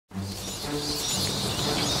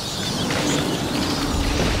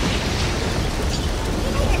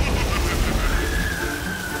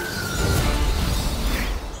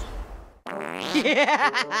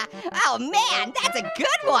Oh man, that's a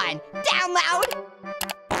good one. Download.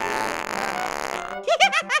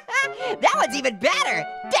 That one's even better.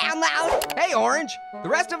 Download. Hey, Orange. The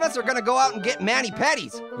rest of us are gonna go out and get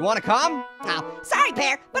mani-pedis. You wanna come? Oh, sorry,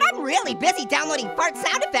 Pear, but I'm really busy downloading fart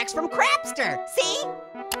sound effects from Crapster. See?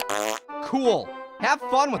 Cool. Have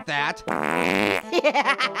fun with that.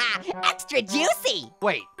 Extra juicy.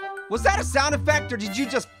 Wait, was that a sound effect or did you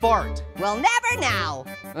just fart? We'll never know.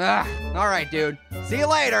 Ugh, all right, dude. See you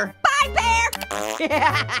later. Bye, Pear.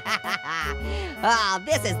 Oh,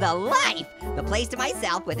 this is the life. The place to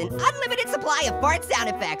myself with an unlimited supply of fart sound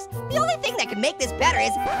effects. The only thing that can make this better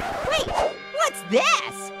is... Wait, what's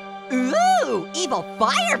this? Ooh, evil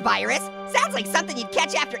fire virus. Sounds like something you'd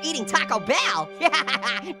catch after eating Taco Bell.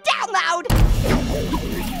 Download.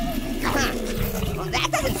 Well, that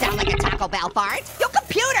doesn't sound like a Taco Bell fart. Yo,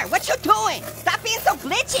 computer, what you doing? Stop being so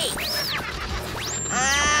glitchy.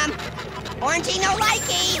 Orangey no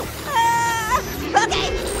likey. Okay,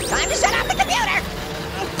 time to shut off the computer.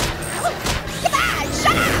 Come on,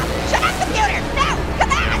 shut up. Shut off computer. No,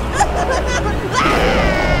 come on.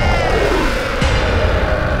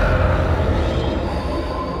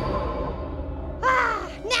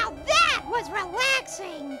 Now that was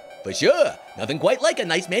relaxing. For sure. Nothing quite like a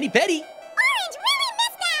nice mani-pedi. Orange really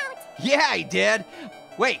missed out. Yeah, he did.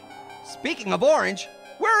 Wait, speaking of Orange,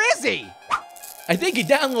 where is he? I think he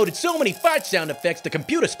downloaded so many fart sound effects the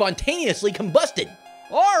computer spontaneously combusted.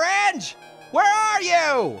 Orange! Where are you?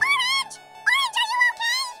 Orange! Orange, are you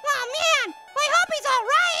okay? Oh man, I hope he's all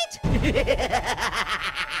right.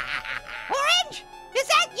 Orange, is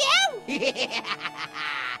that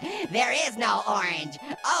you? There is no Orange,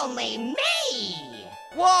 only me.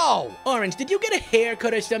 Whoa! Orange, did you get a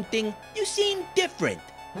haircut or something? You seem different.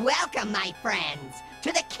 Welcome, my friends,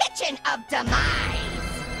 to the kitchen of demise.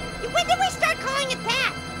 When did we start calling it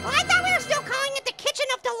that? Well, I thought we were still calling it the kitchen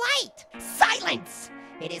of delight. Silence!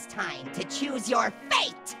 It is time to choose your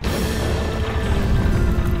fate.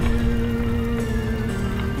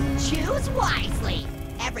 Choose wisely.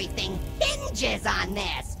 Everything hinges on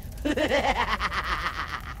this.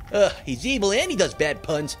 He's evil and he does bad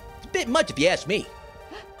puns. It's a bit much if you ask me.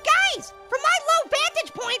 Guys, from my low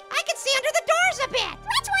vantage point, I can see under the doors a bit.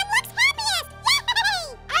 Which one looks happiest?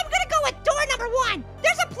 Yay! I'm gonna go with door number 1.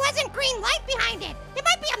 There's a pleasant green light behind it. It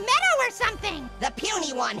might be a meadow or something. The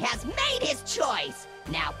puny one has made his choice.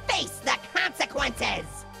 Now face the consequences.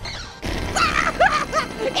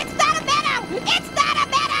 It's not a meadow! It's not a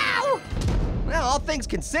meadow! Well, all things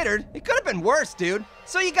considered, it could have been worse, dude.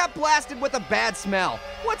 So you got blasted with a bad smell.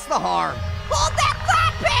 What's the harm? Hold that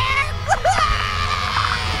thought, Bear!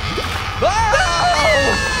 Oh!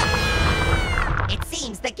 It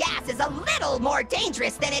seems the gas is a little more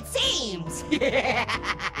dangerous than it seems. Hey,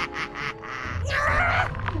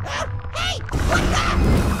 what the?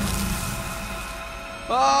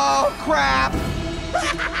 Oh, crap!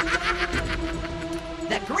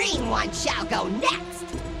 The green one shall go next.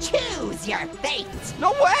 Choose your fate.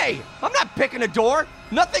 No way! I'm not picking a door.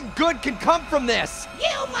 Nothing good can come from this.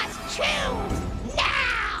 You must choose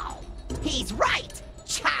now. He's right.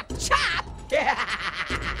 Chop, chop.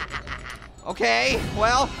 Okay,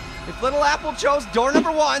 well, if Little Apple chose door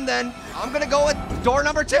number 1, then I'm gonna go with door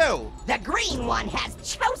number 2. The green one has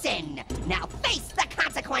chosen. Now face the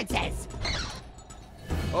consequences.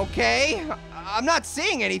 Okay, I'm not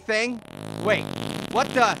seeing anything. Wait, what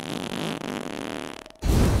the?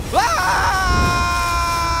 Ah!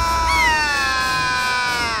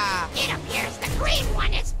 It appears the green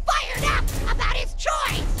one is fired up about his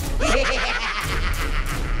choice.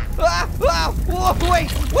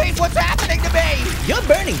 Wait, what's happening to me? You're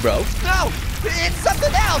burning, bro. No, it's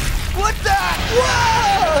something else. What the?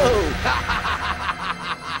 Whoa!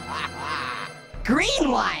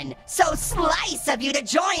 Green one, so slice of you to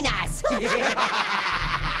join us.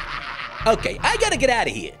 Okay, I gotta get out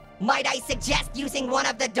of here. Might I suggest using one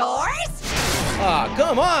of the doors? Aw,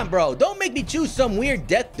 come on, bro. Don't make me choose some weird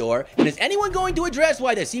death door. And is anyone going to address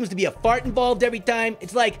why there seems to be a fart involved every time?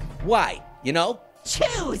 It's like, why? You know?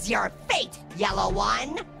 Choose your fate, yellow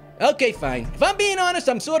one. Okay, fine. If I'm being honest,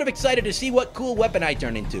 I'm sort of excited to see what cool weapon I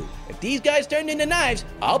turn into. If these guys turned into knives,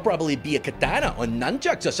 I'll probably be a katana or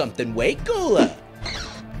nunchucks or something way cooler.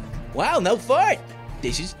 Wow, no fart.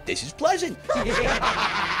 This is pleasant.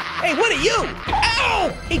 Hey, what are you?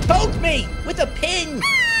 Ow! He poked me with a pin.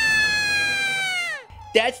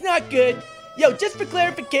 That's not good. Yo, just for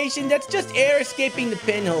clarification, that's just air escaping the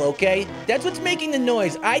pinhole, okay? That's what's making the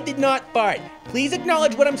noise. I did not fart. Please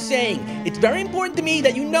acknowledge what I'm saying. It's very important to me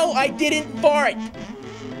that you know I didn't fart.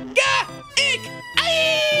 Gah! Ick!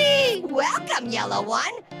 Aye! Welcome, yellow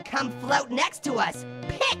one. Come float next to us.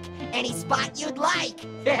 Pick Any spot you'd like.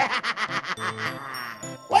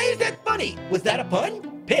 Why is that funny? Was that a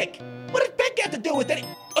pun? Pick? What does pick have to do with it?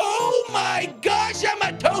 Oh my gosh, I'm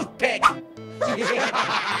a toothpick!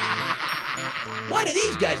 Why do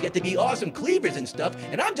these guys get to be awesome cleavers and stuff,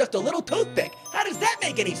 and I'm just a little toothpick? How does that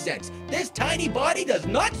make any sense? This tiny body does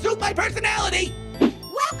not suit my personality!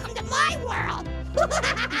 Welcome to my world.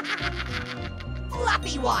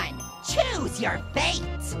 Fluffy one, choose your fate.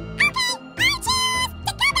 Okay, I choose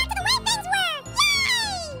to go back to the way things were.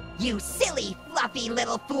 Yay! You silly, fluffy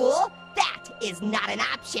little fool. That is not an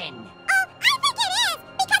option. Oh, I think it is,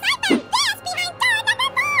 because I found this behind door number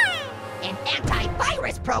 4. An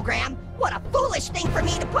antivirus program? What a foolish thing for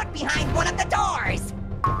me to put behind one of the doors.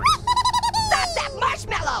 Stop that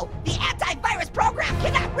marshmallow! The antivirus program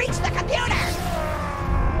cannot reach the computer!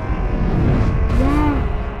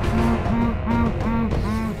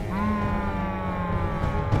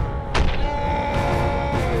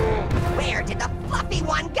 Where did the fluffy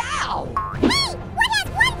one go? Hey, what has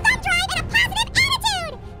one thumb drive and a positive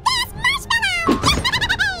attitude? This marshmallow!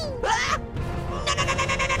 Ah! No, no, no, no,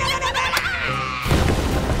 no, no, no, no, no, no, no.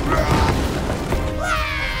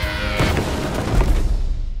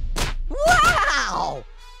 Wow! Well,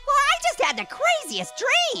 I just had the craziest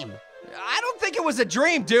dream. I don't think it was a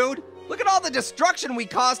dream, dude. Look at all the destruction we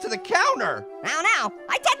caused to the counter. I don't know.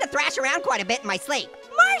 I tend to thrash around quite a bit in my sleep.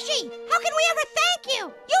 Marshy, how can we ever thank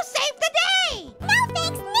you? You saved the day! No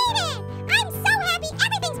thanks needed! I'm so happy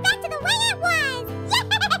everything's back to the way it was! Yay!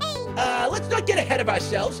 Let's not get ahead of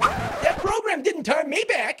ourselves. That program didn't turn me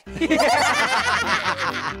back. Hey,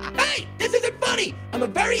 this isn't funny. I'm a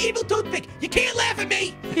very evil toothpick. You can't laugh at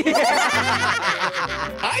me.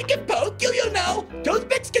 I can poke you, you know.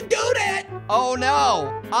 Toothpicks can do that. Oh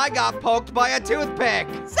no, I got poked by a toothpick.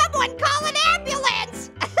 Someone call an ambulance!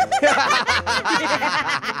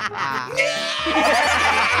 Yeah!